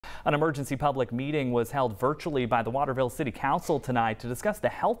An emergency public meeting was held virtually by the Waterville City Council tonight to discuss the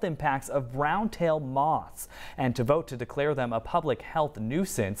health impacts of brown tail moths and to vote to declare them a public health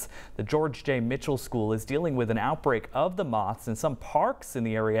nuisance. The George J. Mitchell School is dealing with an outbreak of the moths, and some parks in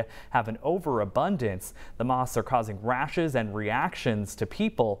the area have an overabundance. The moths are causing rashes and reactions to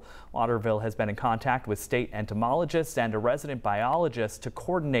people. Waterville has been in contact with state entomologists and a resident biologist to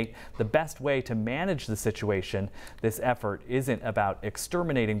coordinate the best way to manage the situation. This effort isn't about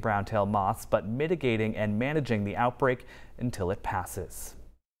exterminating brown tail moths, but mitigating and managing the outbreak until it passes.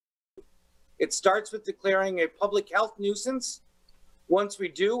 It starts with declaring a public health nuisance. Once we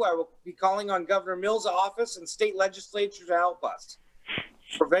do, I will be calling on Governor Mills' office and state legislature to help us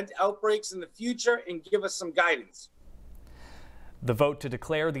prevent outbreaks in the future and give us some guidance. The vote to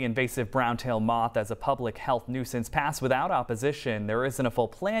declare the invasive brown tail moth as a public health nuisance passed without opposition. There isn't a full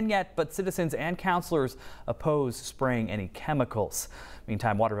plan yet, but citizens and councilors oppose spraying any chemicals.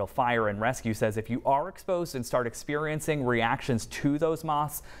 Meantime, Waterville Fire and Rescue says if you are exposed and start experiencing reactions to those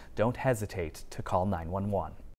moths, don't hesitate to call 911.